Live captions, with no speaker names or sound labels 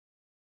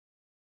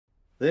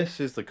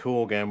This is the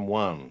Korg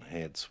M1.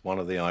 It's one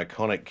of the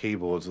iconic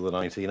keyboards of the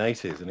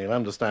 1980s, and you'll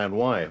understand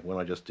why when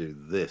I just do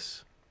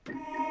this.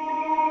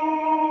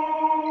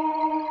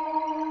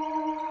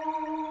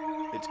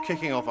 It's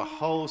kicking off a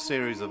whole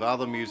series of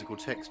other musical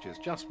textures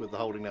just with the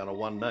holding down of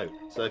one note.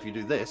 So if you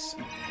do this,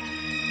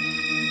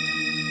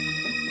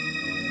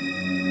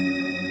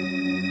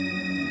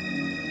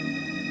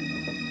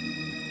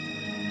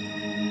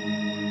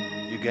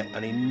 you get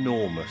an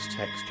enormous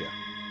texture,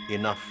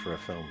 enough for a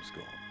film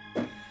score.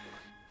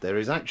 There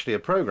is actually a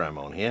program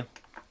on here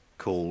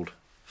called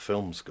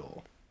Film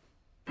Score.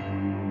 And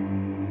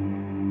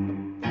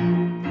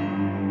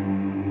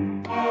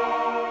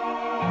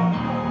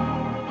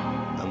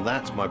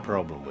that's my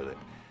problem with it,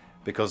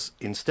 because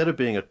instead of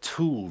being a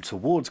tool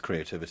towards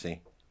creativity,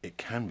 it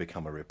can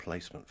become a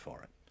replacement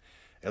for it.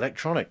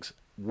 Electronics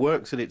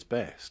works at its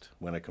best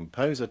when a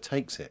composer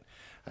takes it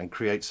and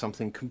creates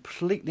something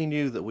completely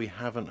new that we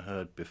haven't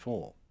heard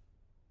before.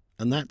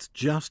 And that's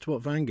just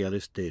what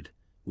Vangelis did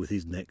with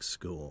his next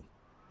score.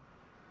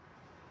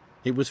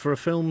 It was for a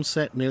film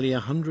set nearly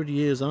 100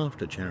 years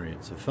after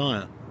Chariots of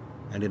Fire,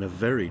 and in a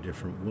very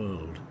different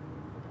world.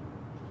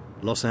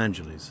 Los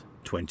Angeles,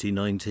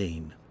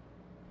 2019.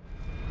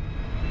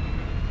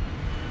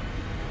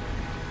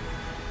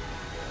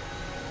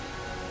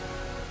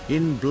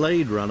 In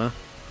Blade Runner,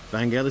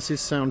 Vangelis'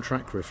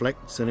 soundtrack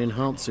reflects and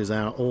enhances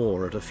our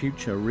awe at a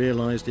future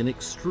realised in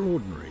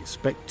extraordinary,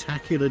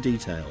 spectacular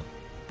detail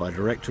by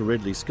director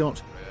Ridley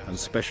Scott and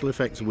special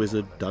effects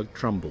wizard Doug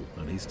Trumbull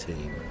and his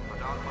team.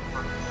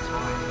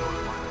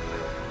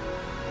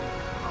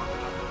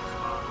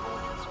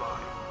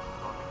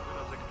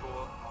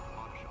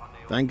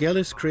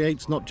 Vangelis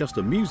creates not just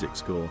a music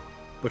score,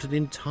 but an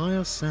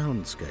entire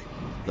soundscape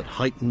that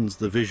heightens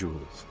the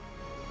visuals.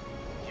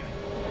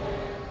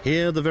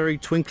 Here, the very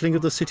twinkling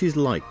of the city's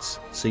lights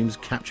seems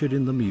captured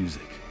in the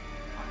music.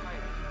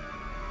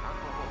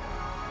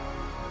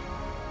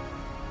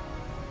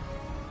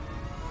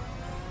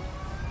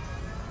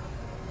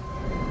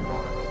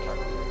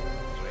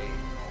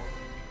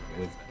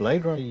 With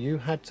Blade Runner, you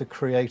had to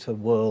create a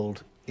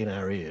world in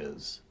our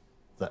ears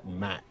that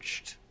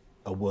matched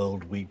a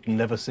world we'd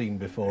never seen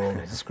before on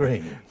the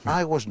screen.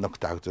 I was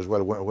knocked out as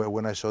well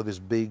when I saw this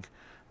big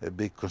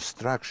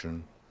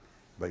construction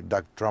by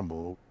Doug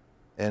Trumbull.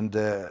 And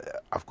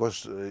of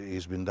course,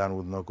 it's been done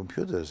with no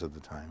computers at the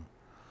time.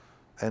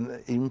 And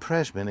it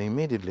impressed me, and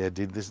immediately I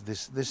did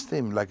this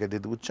theme like I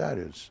did with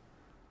Chariots.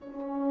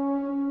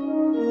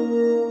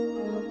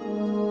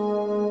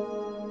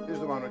 Here's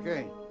the one,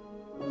 okay?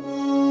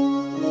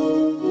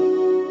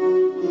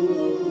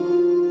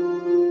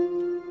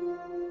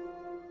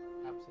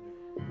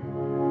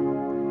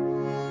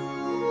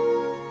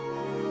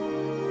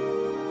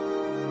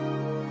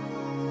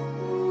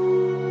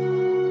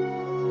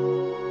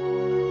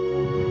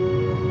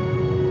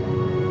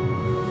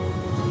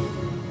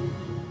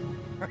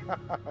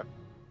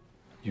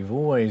 You've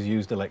always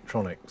used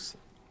electronics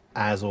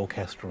as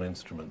orchestral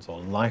instruments, or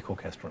like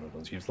orchestral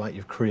instruments. It's like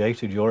you've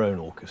created your own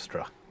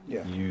orchestra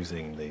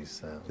using these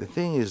sounds. The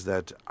thing is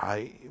that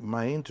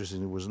my interest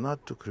in it was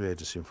not to create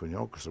a symphony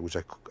orchestra, which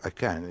I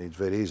can, it's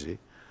very easy,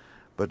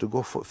 but to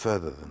go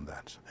further than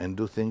that and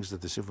do things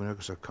that the symphony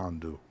orchestra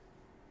can't do.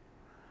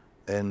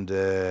 And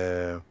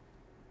to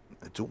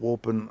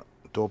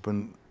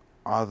open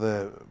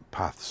other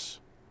paths.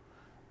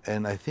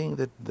 And I think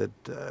that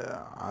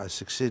I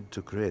succeed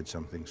to create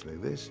some things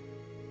like this.